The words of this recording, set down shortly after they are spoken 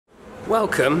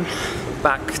Welcome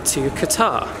back to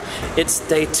Qatar. It's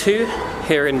day 2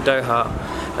 here in Doha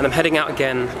and I'm heading out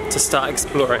again to start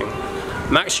exploring.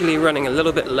 I'm actually running a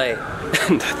little bit late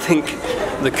and I think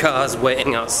the car's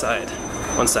waiting outside.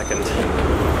 1 second.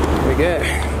 Here we go.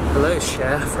 Hello,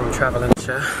 Cher from Travel and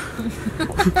Cher.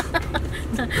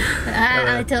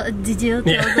 Did you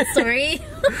tell the story?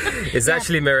 It's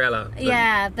actually Mirella.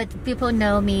 Yeah, but people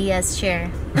know me as Cher.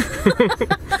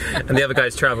 And the other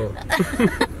guy's Travel.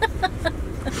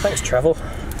 Thanks, Travel.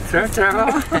 Travel.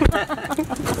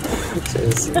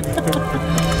 Cheers.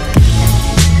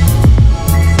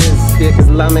 This is the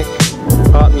Islamic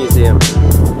Art Museum.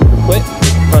 Wait,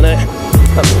 oh no,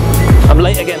 I'm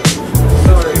late again.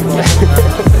 Sorry.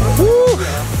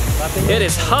 It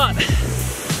is hot.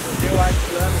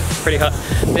 Pretty hot.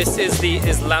 This is the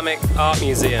Islamic Art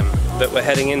Museum that we're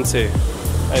heading into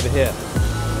over here.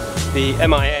 The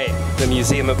MIA, the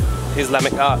Museum of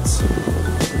Islamic Arts.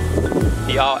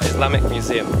 The Art Islamic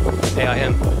Museum,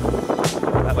 AIM.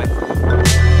 That way.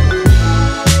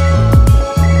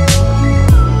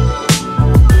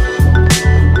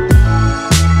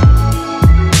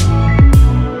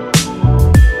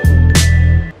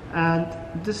 And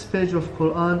this page of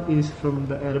Quran is from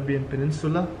the Arabian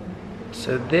Peninsula.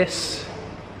 So this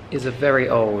is a very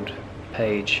old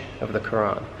page of the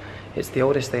Quran. It's the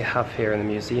oldest they have here in the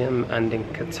museum and in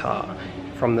Qatar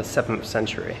from the 7th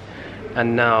century.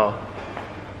 And now,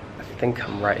 I think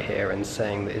I'm right here in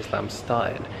saying that Islam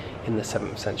started in the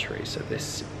 7th century. So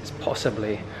this is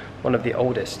possibly one of the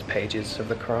oldest pages of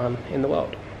the Quran in the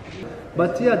world.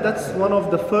 But yeah, that's one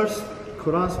of the first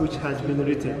Qurans which has been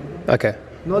written. Okay.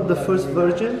 Not the first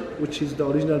version, which is the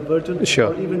original version,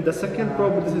 Sure. or even the second,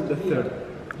 probably this is the third.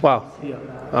 Wow. Yeah.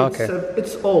 Okay.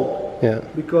 It's old. Yeah.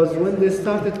 Because when they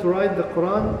started to write the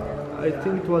Quran, I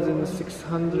think it was in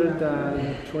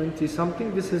 620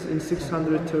 something. This is in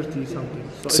 630 something.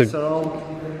 So it's around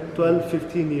 12,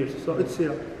 15 years. So it's,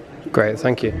 yeah. Great,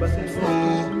 thank you. But it's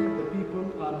not, the people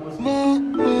are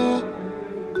Muslim.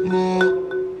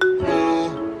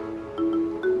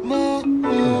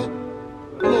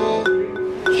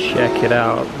 Check it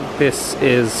out. This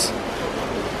is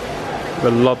the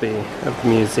lobby of the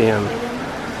museum.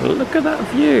 Look at that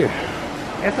view.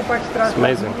 It's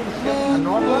amazing.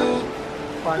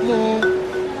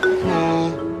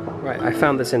 Right, I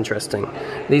found this interesting.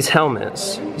 These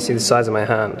helmets, you see the size of my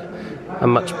hand, are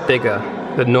much bigger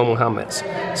than normal helmets.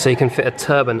 So you can fit a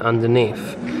turban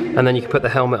underneath and then you can put the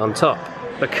helmet on top.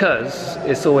 Because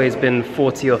it's always been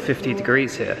 40 or 50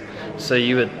 degrees here. So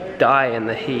you would die in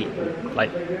the heat,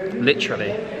 like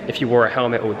literally, if you wore a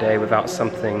helmet all day without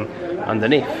something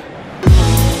underneath.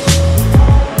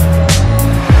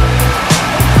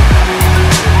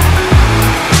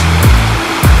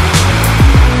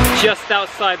 Just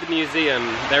outside the museum,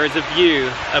 there is a view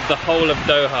of the whole of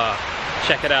Doha.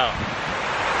 Check it out.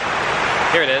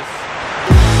 Here it is.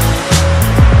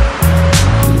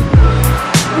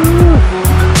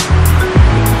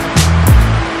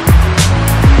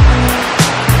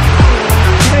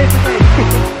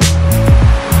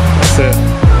 That's it.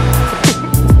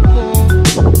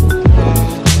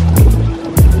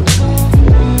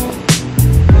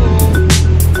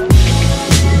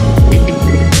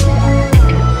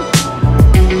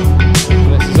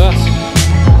 This is us.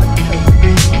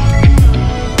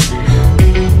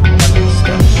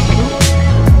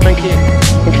 Thank you.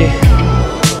 Thank you.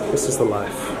 This is the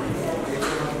life.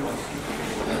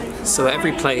 So at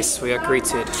every place we are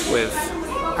greeted with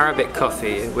Arabic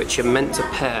coffee, which are meant to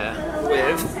pair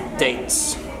with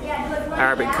dates.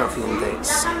 Arabic coffee and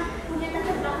dates.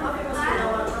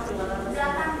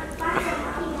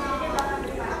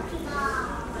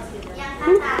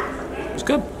 It's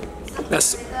good.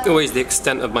 That's always the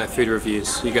extent of my food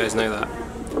reviews. You guys know that.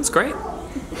 That's great.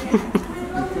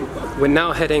 We're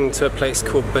now heading to a place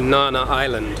called Banana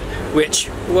Island, which,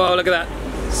 whoa, look at that.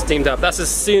 Steamed up. That's as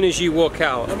soon as you walk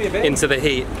out into the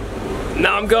heat.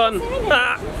 Now I'm gone.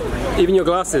 Ah! Even your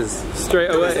glasses, straight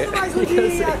away. You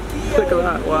can see. Look at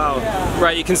that, wow.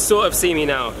 Right, you can sort of see me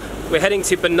now. We're heading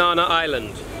to Banana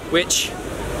Island, which,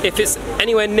 if it's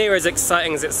anywhere near as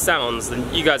exciting as it sounds, then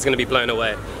you guys are going to be blown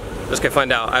away. Let's go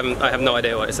find out. I have no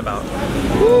idea what it's about.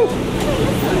 Woo!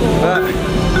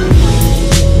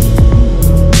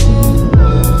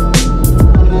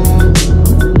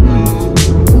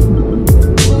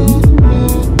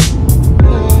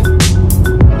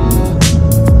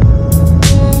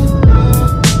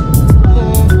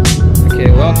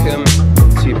 Welcome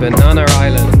to Banana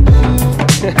Island.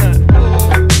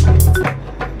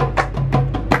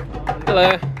 Hello.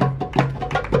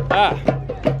 Ah,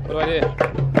 what do I do?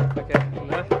 Okay,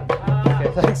 no? Okay,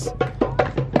 thanks.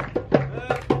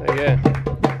 There we go.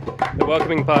 The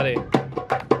welcoming party.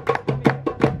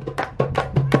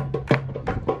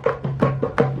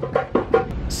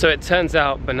 So it turns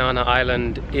out Banana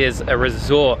Island is a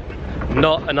resort,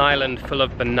 not an island full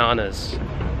of bananas,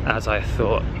 as I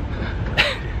thought.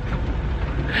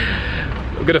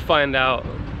 We're gonna find out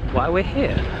why we're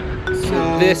here.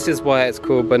 So this is why it's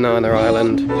called Banana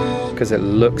Island, because it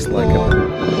looks like a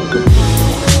banana.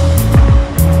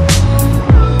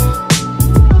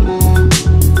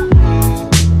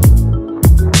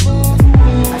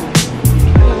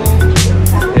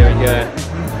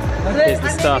 Here's the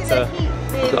starter.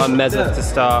 Got a mezza to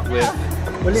start with,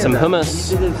 some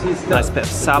hummus, nice bit of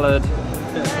salad,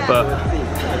 but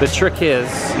the trick is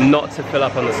not to fill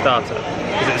up on the starter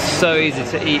because it's so easy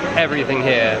to eat everything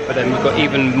here, but then we've got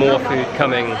even more food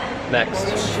coming next.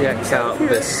 Check out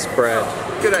this spread.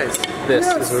 This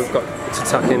is what we've got to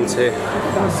tuck into.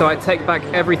 So I take back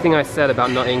everything I said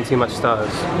about not eating too much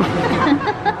starters.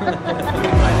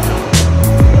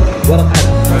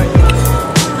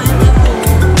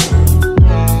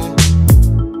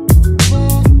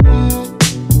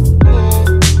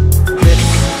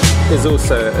 Is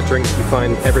also a drink you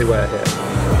find everywhere here.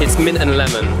 It's mint and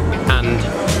lemon, and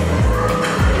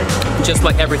just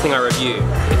like everything I review,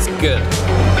 it's good.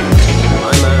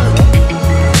 My man.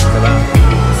 Look at that.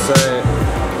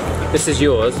 So, this is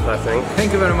yours, I think.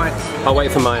 Thank you very much. I'll wait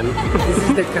for mine. This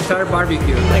is the Qatar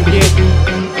barbecue. Thank you.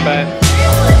 Bye.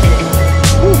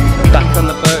 Back on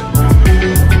the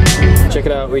boat. Check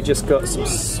it out, we just got some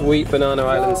sweet Banana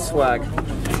Island swag.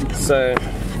 So,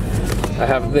 I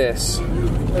have this.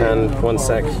 And one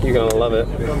sec, you're gonna love it.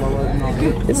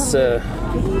 It's a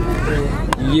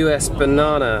US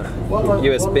banana,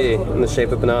 USB in the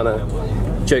shape of banana.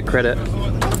 Joke credit.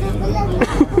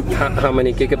 How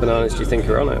many giga bananas do you think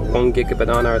are on it? 1 giga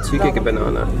banana or 2 giga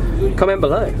banana? Comment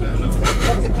below.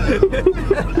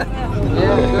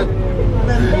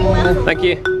 Thank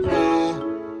you.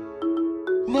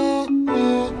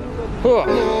 Oh,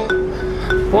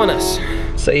 bonus.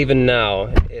 So even now,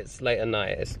 it's late at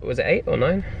night. Was it 8 or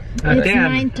 9? It's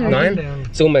 9:30. 9?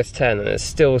 It's almost 10 and it's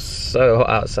still so hot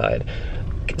outside.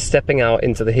 Stepping out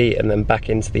into the heat and then back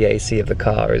into the AC of the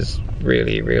car is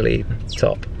really, really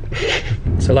top.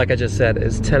 So like I just said,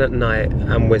 it's 10 at night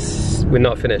and we're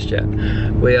not finished yet.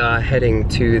 We are heading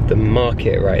to the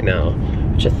market right now,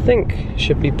 which I think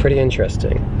should be pretty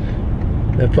interesting.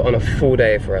 They've put on a full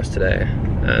day for us today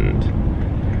and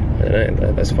I don't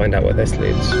know, let's find out where this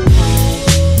leads.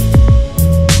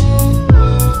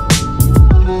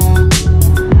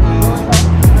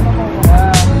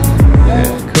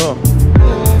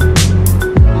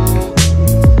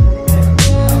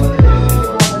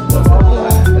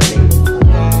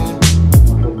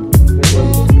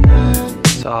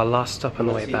 Our last stop on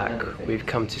the way back, we've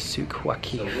come to Souk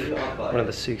Waqif, one of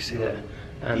the souks here,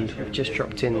 and we've just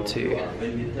dropped into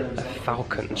a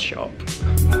falcon shop.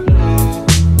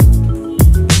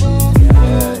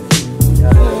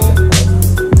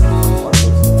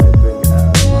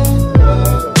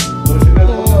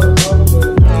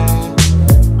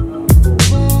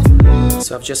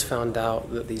 So I've just found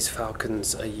out that these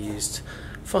falcons are used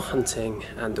for hunting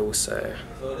and also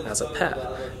as a pet,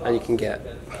 and you can get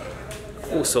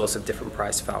all sorts of different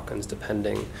price falcons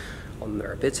depending on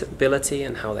their ability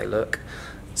and how they look.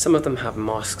 Some of them have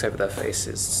masks over their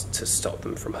faces to stop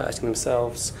them from hurting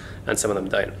themselves, and some of them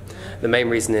don't. The main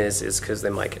reason is because they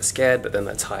might get scared, but then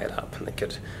they're tied up and they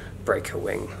could break a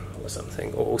wing or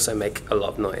something, or also make a lot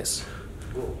of noise.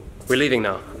 We're leaving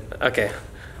now. Okay,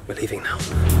 we're leaving now.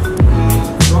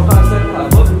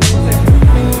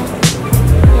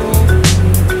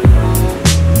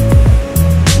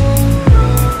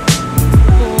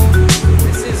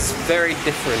 Very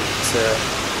different to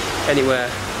anywhere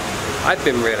I've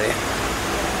been really.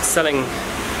 Selling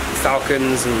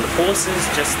falcons and horses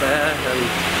just there, and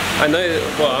I know,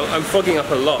 well, I'm fogging up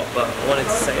a lot, but I wanted to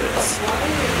say this.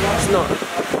 It's not,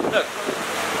 look,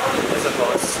 there's a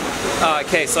horse. Ah,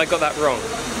 okay, so I got that wrong.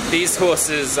 These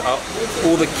horses are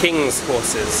all the king's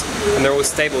horses, and they're all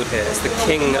stabled here. It's the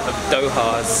king of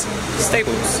Doha's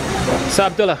stables. So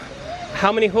Abdullah,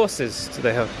 how many horses do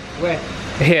they have? Where?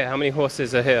 Here, how many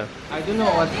horses are here? I don't know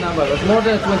what number, but more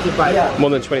than 25. Yeah. More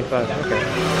than 25, okay.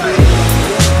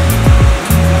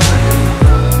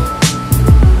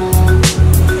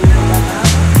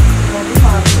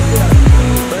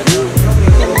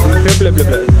 Blah, blah, blah,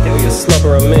 blah. Yo, you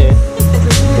slobber on me.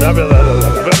 Blah, blah, blah,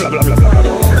 blah, blah, blah, blah, blah, blah,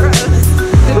 blah.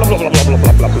 Blah, blah, blah, blah,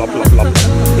 blah, blah, blah, blah, blah.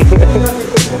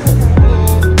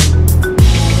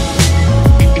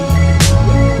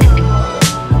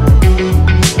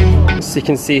 So you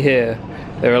can see here,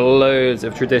 there are loads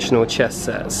of traditional chess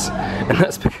sets, and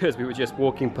that's because we were just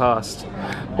walking past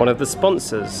one of the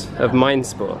sponsors of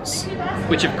MINDSPORTS,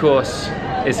 which of course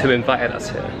is who invited us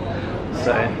here.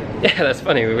 So yeah, that's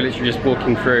funny, we were literally just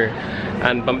walking through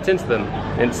and bumped into them.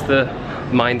 It's the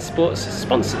MINDSPORTS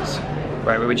sponsors.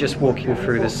 Right, we were just walking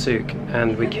through the souk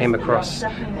and we came across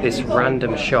this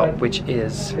random shop which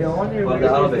is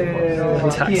a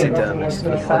taxidermist.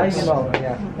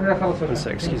 One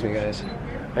sec, excuse me guys.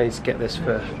 I need to get this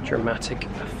for dramatic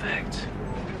effect.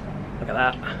 Look at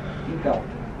that. Whoa.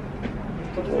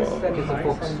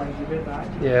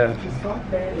 Yeah,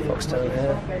 fox down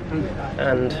there.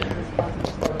 And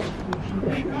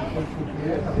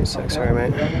one sec, sorry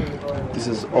mate. This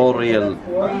is all real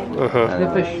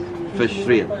fish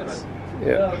real.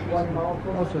 Yeah.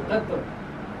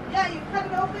 Yeah, you cut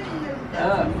it open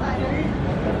and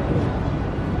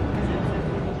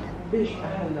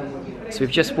So we've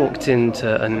just walked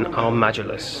into an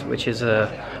al-majlis, which is a,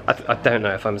 I don't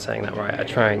know if I'm saying that right, I'm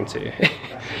trying to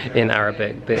in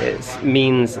Arabic, but it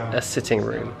means a sitting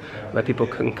room where people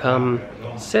can come,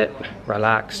 sit,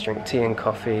 relax, drink tea and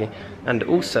coffee, and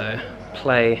also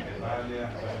play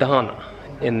Dana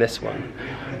in this one,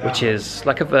 which is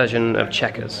like a version of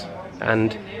checkers.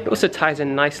 And it also ties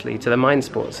in nicely to the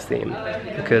MINDSPORTS theme,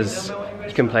 because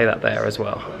you can play that there as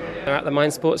well. Are at the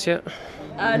MINDSPORTS yet?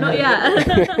 Not yet.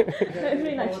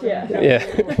 Hopefully next year. Yeah.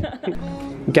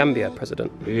 Gambia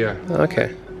president? Yeah.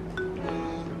 Okay.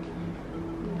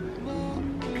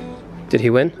 Did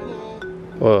he win?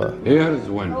 Or? He has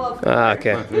won. Ah,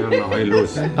 okay. But you know, he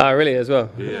lose. Ah, really, as well?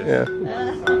 Yes. Yeah.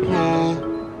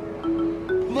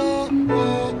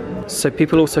 So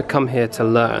people also come here to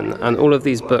learn, and all of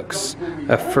these books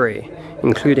are free,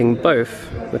 including both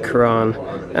the Quran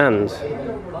and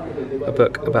a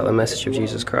book about the message of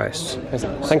Jesus Christ.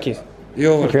 Thank you. Thank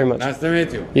you very much. Nice to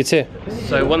meet you. You too.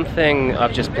 So one thing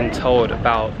I've just been told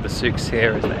about the souks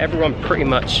here is that everyone pretty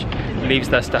much leaves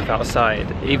their stuff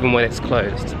outside, even when it's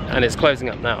closed, and it's closing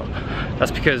up now.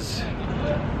 That's because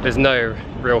there's no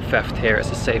real theft here, it's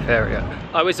a safe area.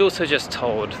 I was also just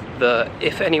told that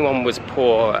if anyone was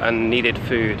poor and needed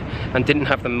food and didn't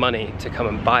have the money to come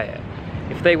and buy it,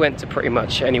 if they went to pretty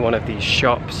much any one of these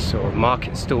shops or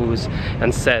market stalls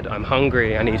and said, I'm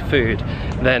hungry, I need food,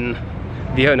 then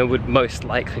the owner would most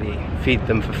likely feed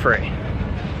them for free.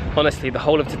 Honestly, the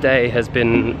whole of today has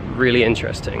been really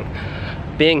interesting.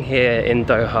 Being here in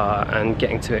Doha and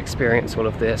getting to experience all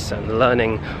of this and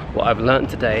learning what I've learned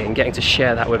today and getting to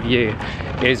share that with you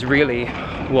is really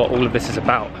what all of this is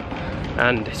about.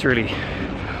 And it's really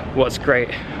what's great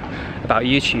about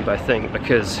YouTube, I think,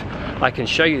 because I can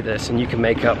show you this and you can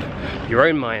make up your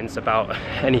own minds about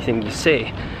anything you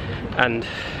see. And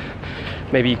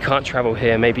maybe you can't travel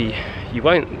here, maybe you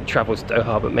won't travel to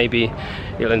Doha, but maybe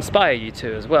it'll inspire you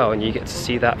to as well, and you get to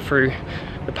see that through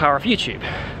the power of YouTube.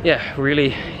 Yeah,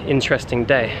 really interesting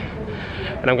day.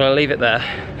 And I'm gonna leave it there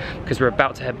because we're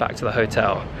about to head back to the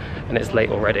hotel and it's late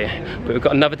already. But we've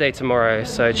got another day tomorrow,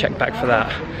 so check back for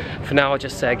that. For now, I'll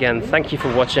just say again, thank you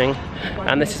for watching,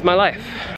 and this is my life.